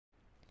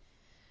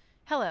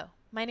Hello,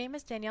 my name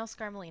is Danielle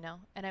Scarmelino,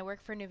 and I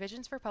work for New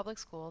Visions for Public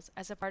Schools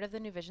as a part of the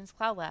New Visions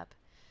CloudLab.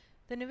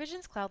 The New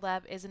Visions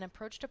CloudLab is an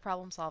approach to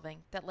problem solving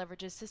that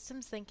leverages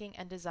systems thinking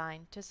and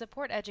design to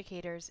support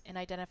educators in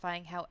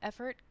identifying how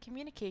effort,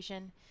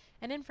 communication,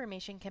 and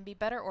information can be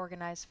better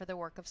organized for the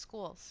work of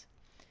schools.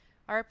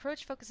 Our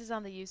approach focuses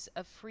on the use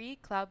of free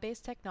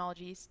cloud-based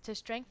technologies to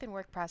strengthen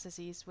work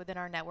processes within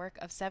our network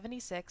of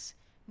 76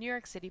 New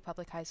York City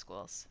public high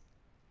schools.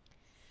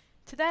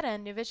 To that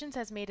end, New Visions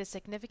has made a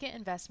significant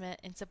investment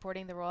in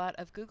supporting the rollout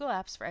of Google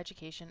Apps for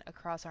Education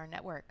across our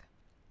network.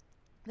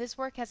 This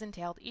work has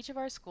entailed each of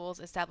our schools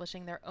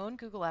establishing their own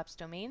Google Apps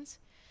domains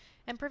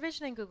and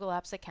provisioning Google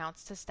Apps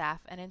accounts to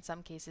staff and in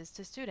some cases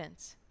to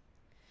students.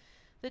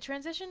 The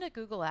transition to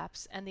Google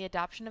Apps and the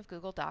adoption of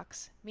Google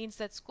Docs means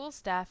that school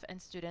staff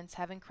and students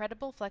have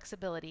incredible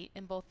flexibility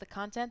in both the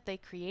content they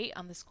create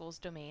on the school's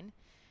domain,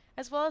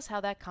 as well as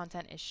how that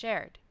content is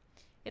shared.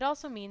 It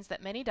also means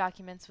that many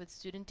documents with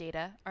student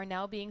data are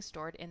now being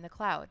stored in the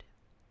cloud.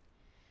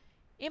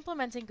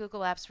 Implementing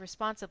Google Apps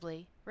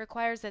responsibly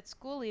requires that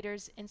school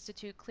leaders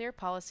institute clear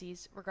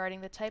policies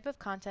regarding the type of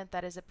content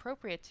that is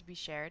appropriate to be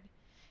shared,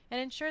 and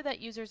ensure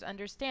that users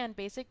understand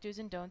basic do's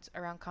and don'ts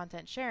around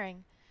content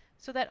sharing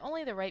so that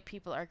only the right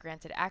people are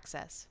granted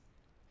access.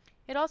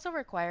 It also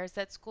requires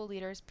that school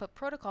leaders put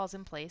protocols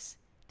in place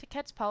to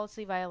catch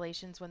policy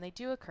violations when they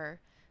do occur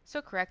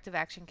so corrective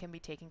action can be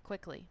taken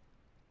quickly.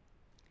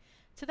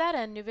 To that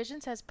end, New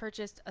Visions has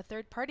purchased a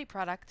third-party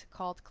product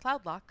called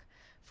CloudLock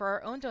for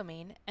our own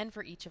domain and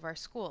for each of our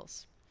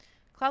schools.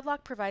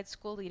 CloudLock provides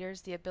school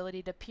leaders the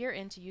ability to peer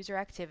into user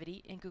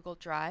activity in Google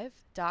Drive,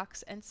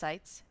 Docs, and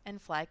Sites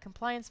and flag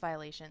compliance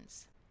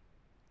violations.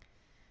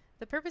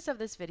 The purpose of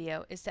this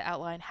video is to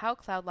outline how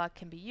CloudLock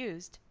can be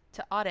used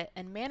to audit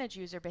and manage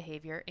user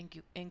behavior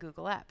in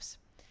Google Apps.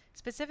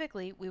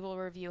 Specifically, we will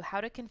review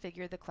how to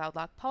configure the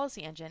CloudLock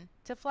Policy Engine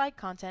to flag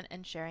content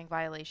and sharing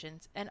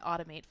violations and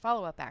automate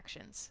follow-up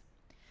actions.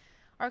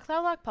 Our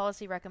CloudLock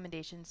policy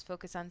recommendations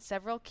focus on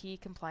several key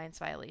compliance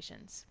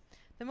violations,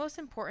 the most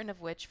important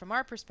of which, from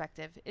our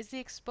perspective, is the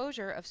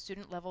exposure of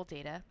student-level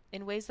data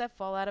in ways that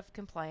fall out of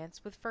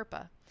compliance with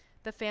FERPA,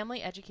 the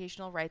Family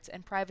Educational Rights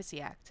and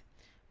Privacy Act,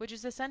 which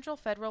is a central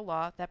federal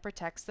law that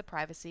protects the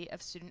privacy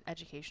of student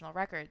educational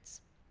records.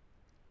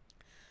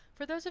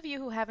 For those of you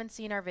who haven't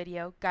seen our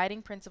video,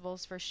 Guiding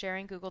Principles for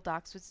Sharing Google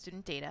Docs with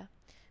Student Data,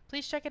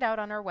 please check it out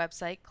on our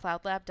website,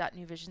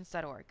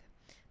 cloudlab.newvisions.org.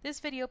 This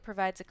video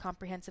provides a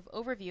comprehensive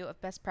overview of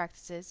best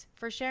practices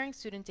for sharing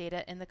student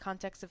data in the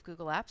context of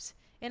Google Apps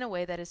in a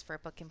way that is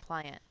FERPA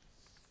compliant.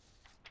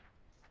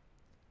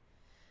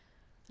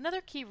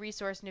 Another key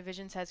resource New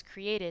Visions has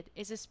created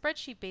is a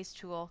spreadsheet-based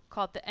tool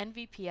called the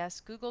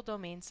NVPS Google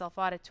Domain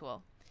Self-Audit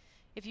Tool.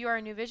 If you are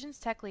a New Visions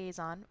Tech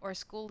Liaison or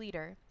school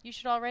leader, you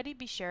should already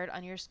be shared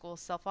on your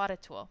school's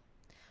self-audit tool.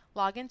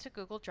 Log into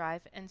Google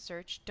Drive and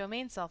search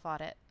Domain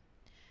Self-Audit,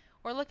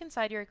 or look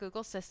inside your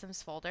Google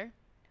Systems folder,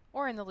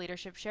 or in the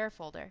Leadership Share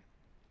folder.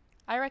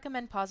 I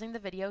recommend pausing the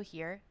video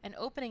here and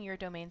opening your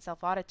Domain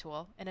Self-Audit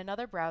tool in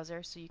another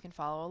browser so you can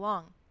follow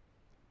along.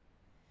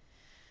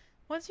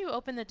 Once you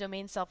open the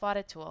Domain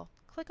Self-Audit tool,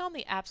 click on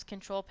the Apps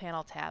Control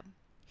Panel tab.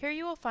 Here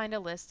you will find a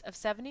list of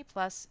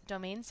 70+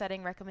 domain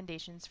setting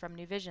recommendations from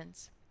New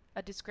Visions,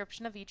 a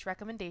description of each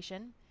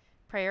recommendation,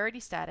 priority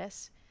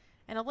status,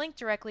 and a link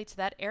directly to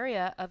that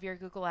area of your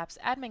Google Apps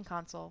admin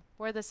console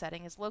where the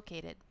setting is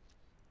located.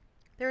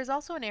 There is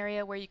also an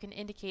area where you can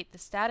indicate the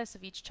status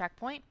of each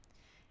checkpoint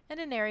and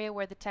an area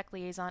where the Tech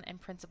Liaison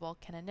and Principal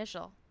can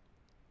initial.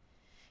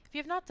 If you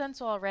have not done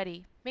so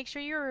already, make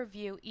sure you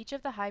review each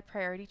of the high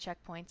priority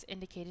checkpoints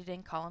indicated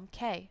in column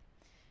K.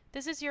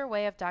 This is your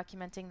way of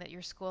documenting that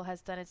your school has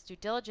done its due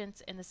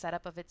diligence in the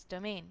setup of its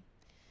domain.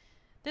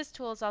 This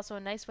tool is also a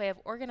nice way of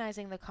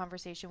organizing the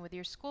conversation with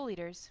your school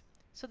leaders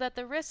so that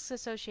the risks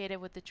associated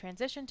with the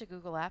transition to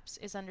Google Apps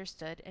is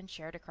understood and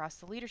shared across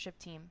the leadership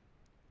team.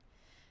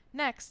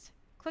 Next,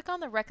 click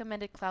on the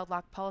Recommended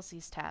CloudLock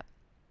Policies tab.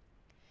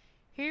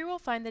 Here you will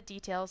find the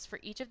details for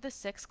each of the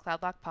 6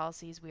 CloudLock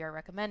policies we are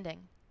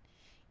recommending.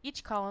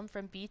 Each column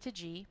from B to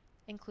G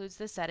includes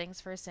the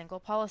settings for a single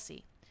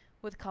policy,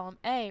 with column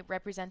A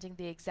representing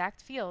the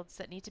exact fields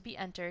that need to be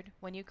entered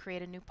when you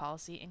create a new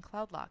policy in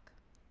CloudLock.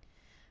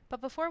 But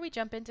before we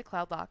jump into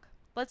CloudLock,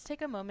 let's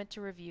take a moment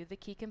to review the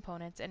key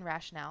components and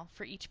rationale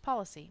for each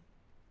policy.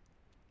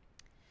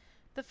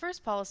 The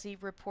first policy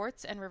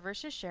reports and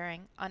reverses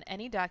sharing on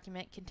any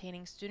document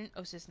containing student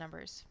OSIS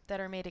numbers that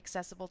are made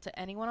accessible to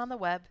anyone on the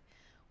web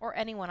or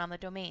anyone on the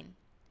domain.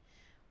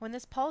 When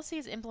this policy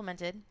is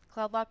implemented,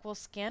 CloudLock will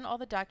scan all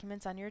the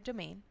documents on your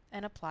domain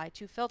and apply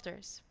 2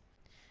 filters.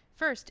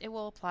 First, it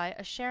will apply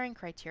a sharing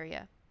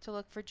criteria to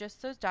look for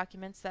just those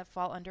documents that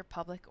fall under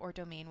public or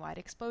domain-wide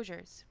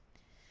exposures.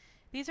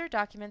 These are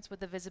documents with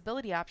the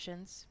visibility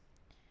options,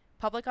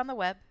 public on the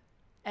web,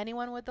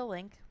 anyone with the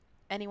link,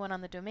 anyone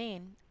on the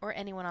domain, or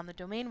anyone on the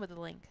domain with a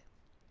link.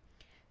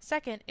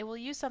 Second, it will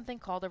use something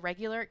called a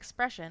regular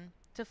expression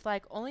to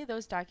flag only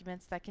those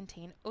documents that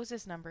contain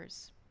OSIS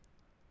numbers.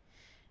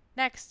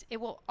 Next, it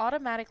will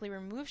automatically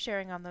remove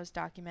sharing on those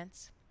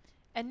documents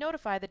and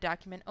notify the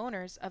document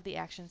owners of the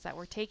actions that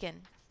were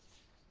taken.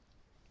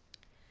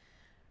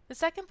 The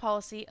second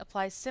policy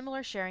applies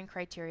similar sharing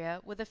criteria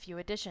with a few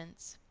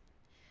additions.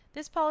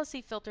 This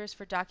policy filters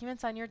for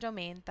documents on your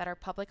domain that are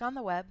public on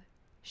the web,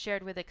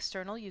 shared with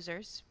external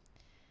users,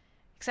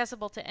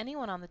 accessible to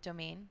anyone on the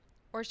domain,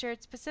 or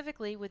shared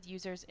specifically with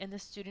users in the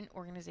student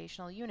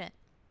organizational unit.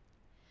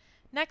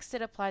 Next,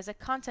 it applies a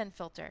content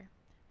filter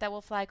that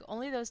will flag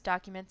only those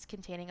documents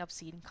containing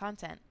obscene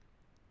content.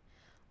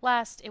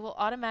 Last, it will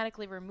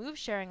automatically remove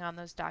sharing on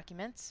those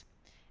documents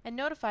and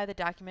notify the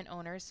document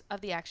owners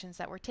of the actions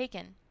that were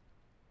taken.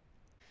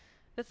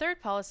 The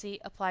third policy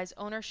applies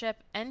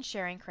ownership and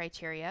sharing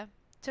criteria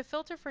to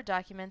filter for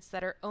documents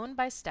that are owned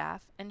by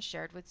staff and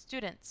shared with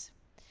students.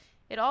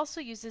 It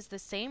also uses the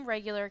same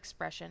regular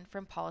expression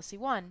from Policy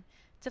 1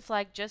 to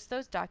flag just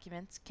those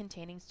documents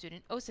containing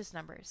student OSIS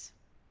numbers.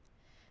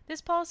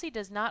 This policy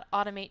does not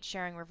automate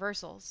sharing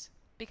reversals,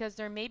 because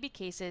there may be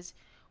cases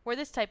where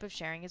this type of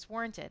sharing is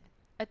warranted.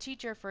 A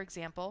teacher, for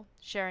example,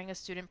 sharing a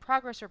student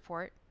progress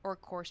report or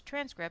course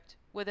transcript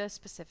with a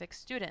specific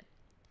student.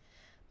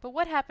 But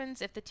what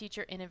happens if the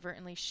teacher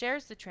inadvertently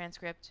shares the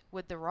transcript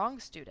with the wrong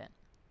student?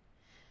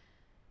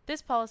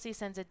 This policy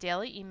sends a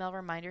daily email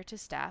reminder to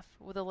staff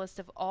with a list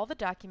of all the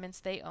documents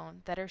they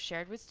own that are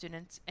shared with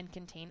students and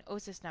contain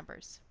OSIS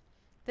numbers.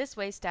 This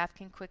way, staff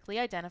can quickly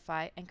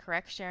identify and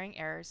correct sharing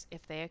errors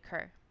if they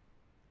occur.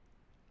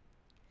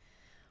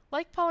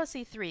 Like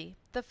Policy 3,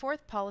 the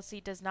fourth policy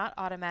does not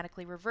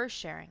automatically reverse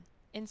sharing.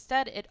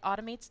 Instead, it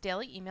automates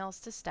daily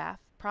emails to staff,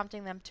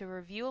 prompting them to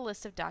review a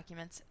list of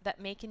documents that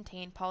may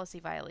contain policy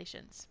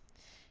violations.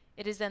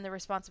 It is then the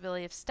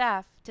responsibility of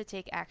staff to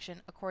take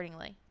action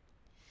accordingly.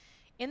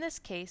 In this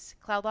case,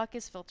 CloudLock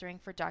is filtering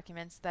for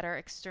documents that are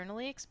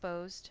externally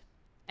exposed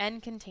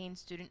and contain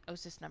student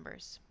OSIS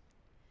numbers.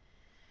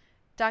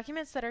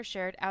 Documents that are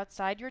shared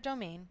outside your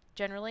domain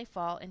generally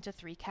fall into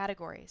three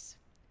categories.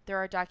 There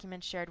are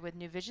documents shared with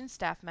New Visions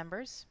staff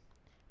members,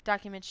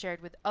 documents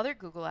shared with other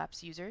Google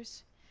Apps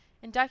users,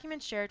 and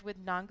documents shared with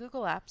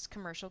non-Google Apps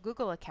commercial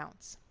Google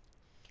accounts.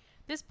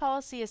 This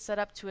policy is set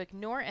up to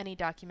ignore any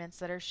documents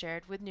that are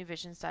shared with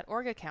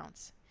newvisions.org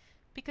accounts,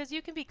 because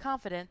you can be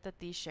confident that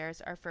these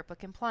shares are FERPA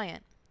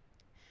compliant.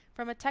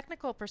 From a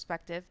technical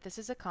perspective, this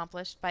is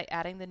accomplished by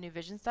adding the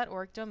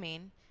newvisions.org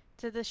domain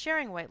to the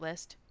sharing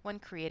whitelist when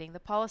creating the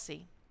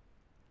policy.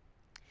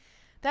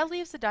 That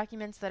leaves the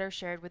documents that are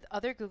shared with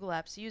other Google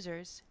Apps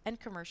users and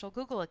commercial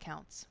Google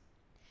accounts.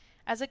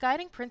 As a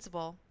guiding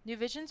principle, New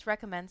Visions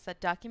recommends that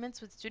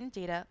documents with student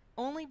data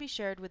only be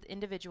shared with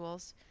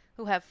individuals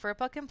who have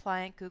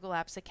FERPA-compliant Google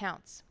Apps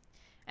accounts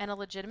and a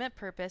legitimate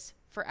purpose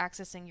for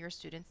accessing your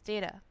students'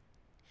 data.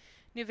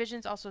 New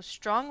Visions also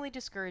strongly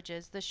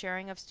discourages the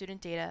sharing of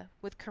student data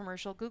with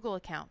commercial Google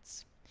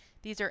accounts.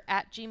 These are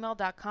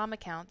 @gmail.com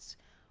accounts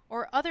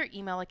or other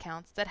email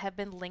accounts that have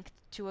been linked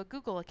to a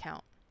Google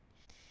account,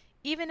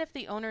 even if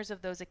the owners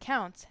of those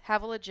accounts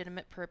have a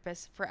legitimate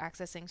purpose for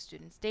accessing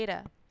students'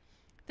 data.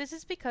 This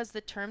is because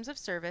the terms of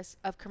service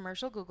of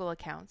commercial Google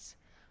accounts,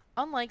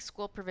 unlike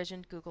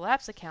school-provisioned Google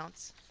Apps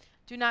accounts,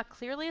 do not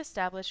clearly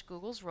establish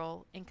Google's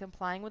role in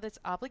complying with its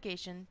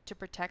obligation to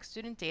protect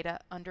student data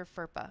under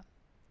FERPA.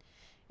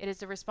 It is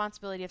the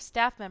responsibility of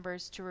staff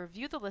members to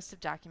review the list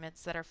of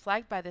documents that are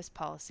flagged by this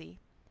policy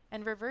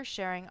and reverse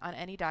sharing on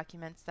any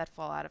documents that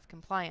fall out of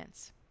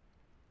compliance.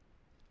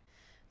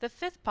 The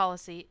fifth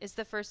policy is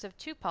the first of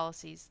two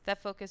policies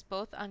that focus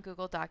both on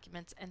Google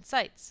documents and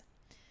sites.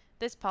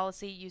 This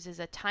policy uses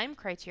a time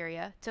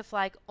criteria to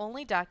flag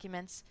only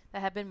documents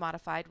that have been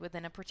modified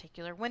within a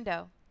particular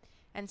window,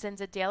 and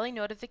sends a daily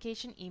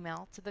notification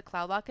email to the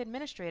CloudLock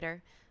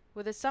administrator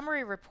with a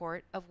summary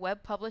report of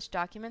web published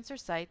documents or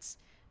sites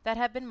that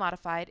have been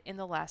modified in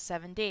the last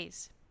 7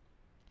 days.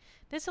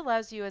 This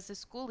allows you as a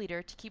school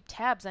leader to keep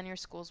tabs on your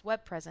school's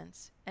web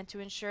presence and to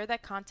ensure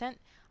that content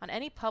on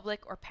any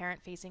public or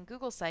parent-facing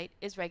Google site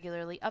is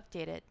regularly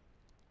updated.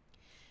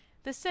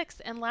 The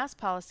sixth and last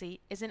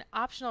policy is an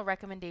optional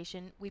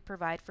recommendation we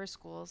provide for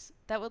schools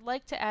that would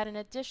like to add an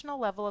additional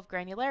level of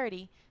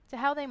granularity to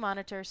how they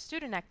monitor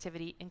student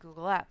activity in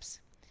Google Apps.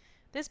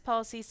 This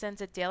policy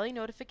sends a daily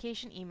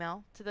notification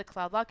email to the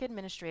CloudLock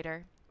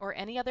administrator or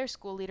any other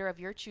school leader of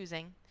your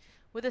choosing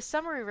with a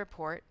summary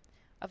report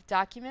of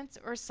documents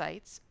or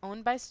sites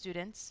owned by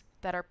students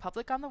that are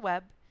public on the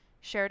web,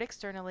 shared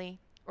externally,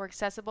 or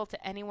accessible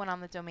to anyone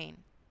on the domain.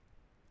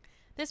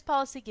 This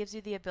policy gives you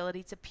the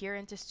ability to peer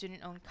into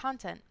student-owned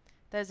content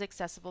that is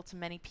accessible to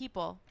many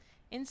people,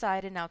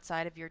 inside and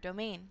outside of your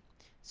domain,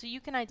 so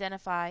you can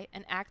identify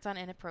and act on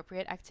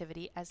inappropriate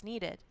activity as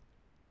needed.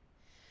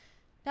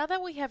 Now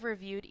that we have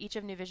reviewed each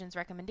of New Visions'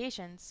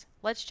 recommendations,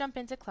 let's jump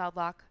into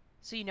CloudLock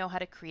so you know how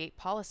to create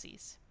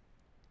policies.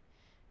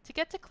 To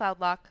get to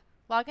CloudLock,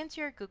 log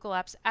into your Google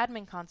Apps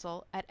admin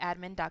console at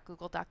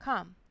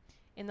admin.google.com.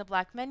 In the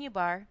black menu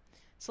bar,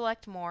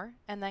 select More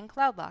and then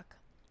CloudLock.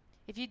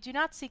 If you do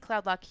not see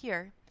CloudLock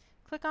here,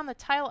 click on the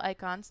tile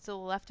icons to the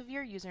left of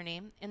your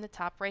username in the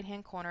top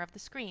right-hand corner of the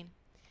screen.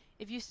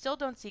 If you still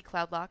don't see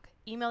CloudLock,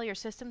 email your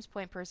systems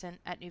point person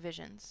at New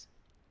Visions.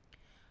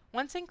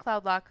 Once in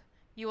CloudLock,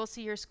 you will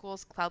see your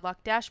school's CloudLock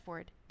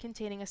dashboard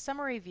containing a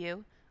summary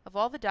view of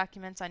all the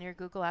documents on your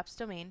Google Apps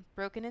domain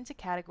broken into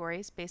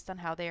categories based on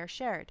how they are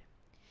shared.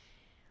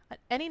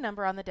 Any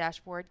number on the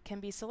dashboard can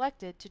be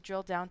selected to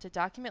drill down to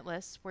document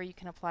lists where you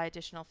can apply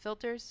additional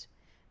filters,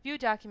 view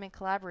document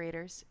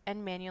collaborators,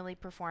 and manually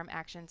perform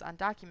actions on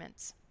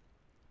documents.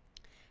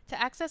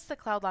 To access the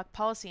CloudLock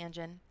Policy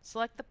Engine,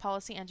 select the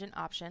Policy Engine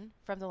option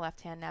from the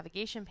left-hand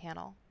navigation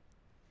panel.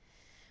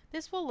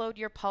 This will load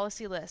your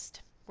policy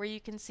list, where you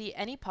can see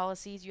any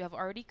policies you have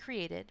already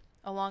created,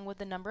 along with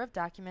the number of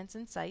documents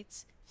and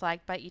sites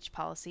flagged by each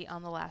policy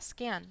on the last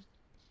scan.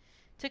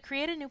 To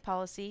create a new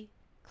policy,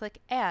 click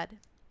Add.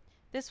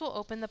 This will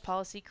open the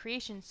policy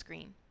creation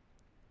screen.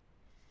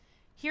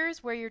 Here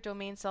is where your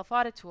domain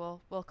self-audit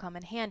tool will come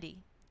in handy.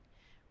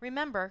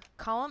 Remember,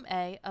 column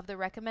A of the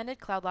Recommended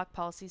CloudLock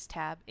Policies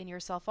tab in your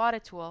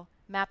self-audit tool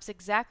maps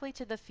exactly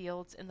to the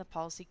fields in the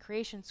policy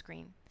creation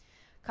screen.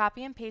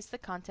 Copy and paste the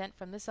content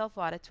from the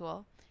self-audit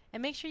tool,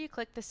 and make sure you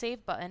click the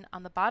Save button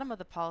on the bottom of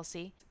the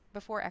policy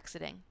before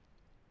exiting.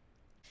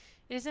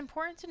 It is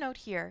important to note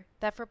here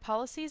that for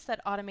policies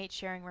that automate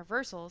sharing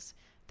reversals,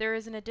 there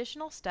is an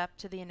additional step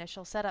to the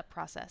initial setup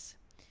process.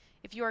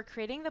 If you are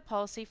creating the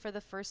policy for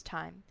the first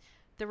time,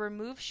 the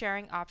Remove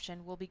Sharing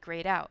option will be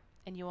grayed out,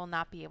 and you will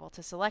not be able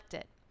to select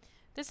it.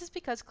 This is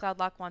because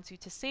CloudLock wants you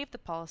to save the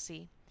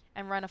policy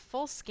and run a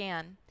full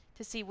scan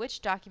to see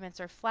which documents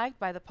are flagged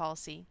by the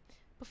policy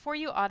before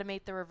you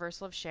automate the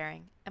reversal of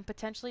sharing and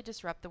potentially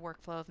disrupt the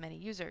workflow of many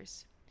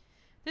users.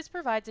 This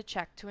provides a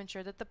check to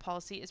ensure that the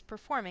policy is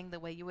performing the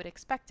way you would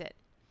expect it.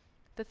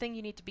 The thing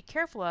you need to be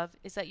careful of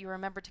is that you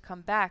remember to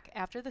come back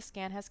after the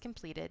scan has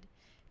completed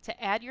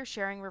to add your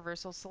sharing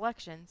reversal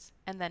selections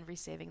and then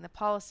resaving the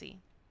policy.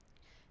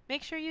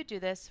 Make sure you do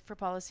this for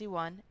Policy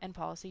 1 and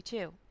Policy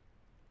 2.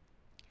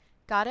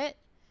 Got it?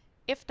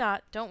 If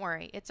not, don't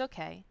worry, it's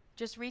okay.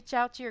 Just reach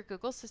out to your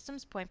Google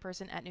Systems point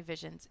person at New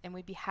Visions and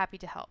we'd be happy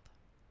to help.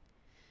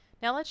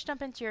 Now let's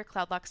jump into your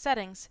CloudLock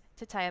settings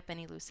to tie up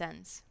any loose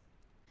ends.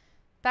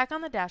 Back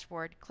on the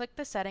dashboard, click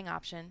the Setting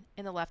option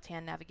in the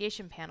left-hand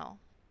navigation panel.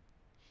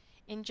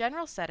 In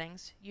General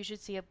Settings, you should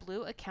see a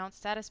blue account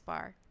status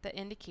bar that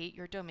indicate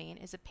your domain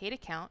is a paid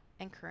account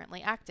and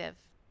currently active.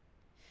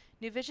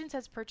 New Visions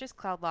has purchased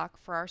CloudLock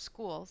for our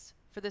schools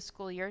for the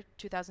school year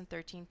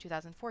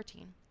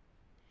 2013-2014.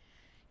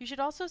 You should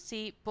also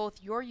see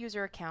both your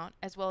user account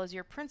as well as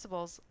your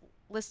principal's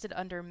listed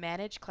under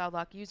Manage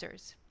CloudLock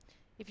Users.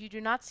 If you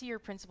do not see your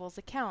principal's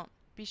account,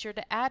 be sure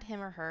to add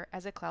him or her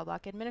as a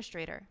CloudLock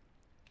administrator.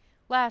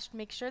 Last,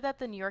 make sure that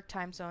the New York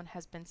time zone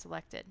has been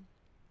selected.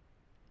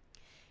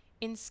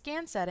 In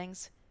Scan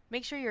Settings,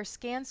 make sure your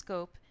scan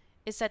scope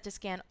is set to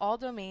scan all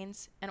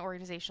domains and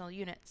organizational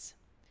units.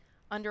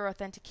 Under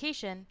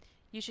Authentication,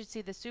 you should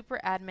see the super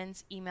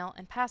admin's email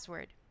and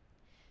password.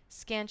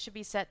 Scans should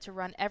be set to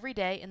run every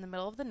day in the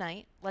middle of the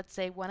night, let's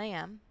say 1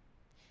 a.m.,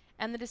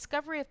 and the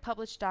discovery of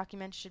published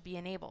documents should be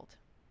enabled.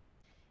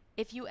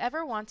 If you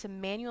ever want to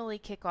manually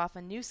kick off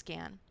a new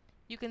scan,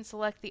 you can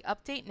select the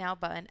Update Now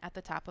button at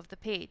the top of the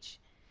page.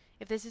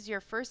 If this is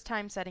your first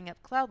time setting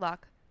up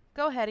CloudLock,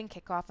 go ahead and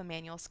kick off a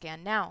manual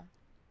scan now.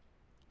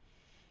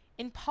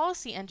 In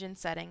Policy Engine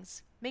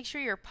settings, make sure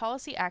your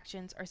policy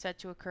actions are set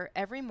to occur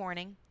every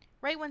morning,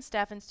 right when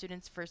staff and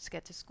students first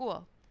get to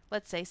school,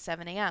 let's say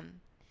 7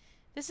 a.m.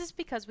 This is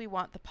because we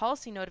want the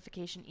policy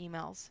notification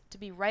emails to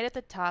be right at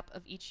the top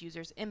of each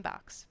user's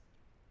inbox.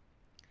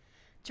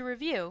 To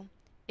review,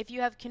 if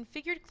you have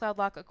configured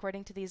CloudLock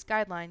according to these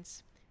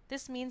guidelines,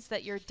 this means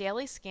that your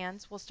daily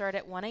scans will start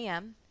at 1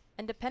 a.m.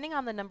 and depending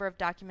on the number of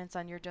documents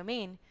on your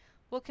domain,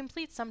 will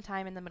complete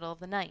sometime in the middle of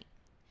the night.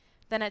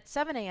 Then at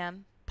 7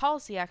 a.m.,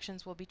 policy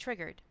actions will be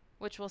triggered,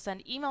 which will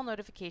send email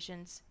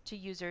notifications to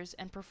users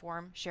and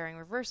perform sharing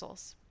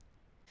reversals.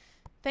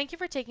 Thank you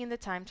for taking the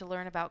time to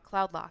learn about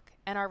CloudLock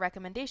and our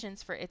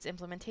recommendations for its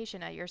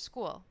implementation at your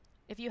school.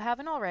 If you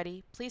haven't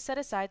already, please set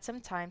aside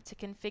some time to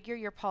configure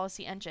your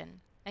policy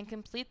engine and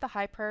complete the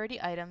high priority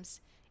items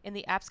in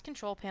the Apps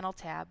Control Panel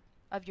tab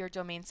of your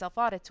domain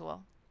self-audit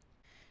tool.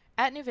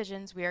 At New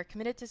Visions, we are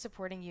committed to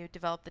supporting you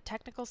develop the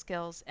technical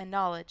skills and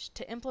knowledge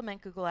to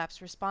implement Google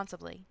Apps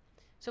responsibly.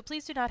 So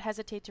please do not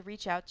hesitate to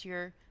reach out to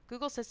your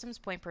Google Systems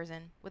point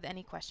person with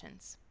any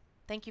questions.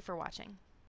 Thank you for watching.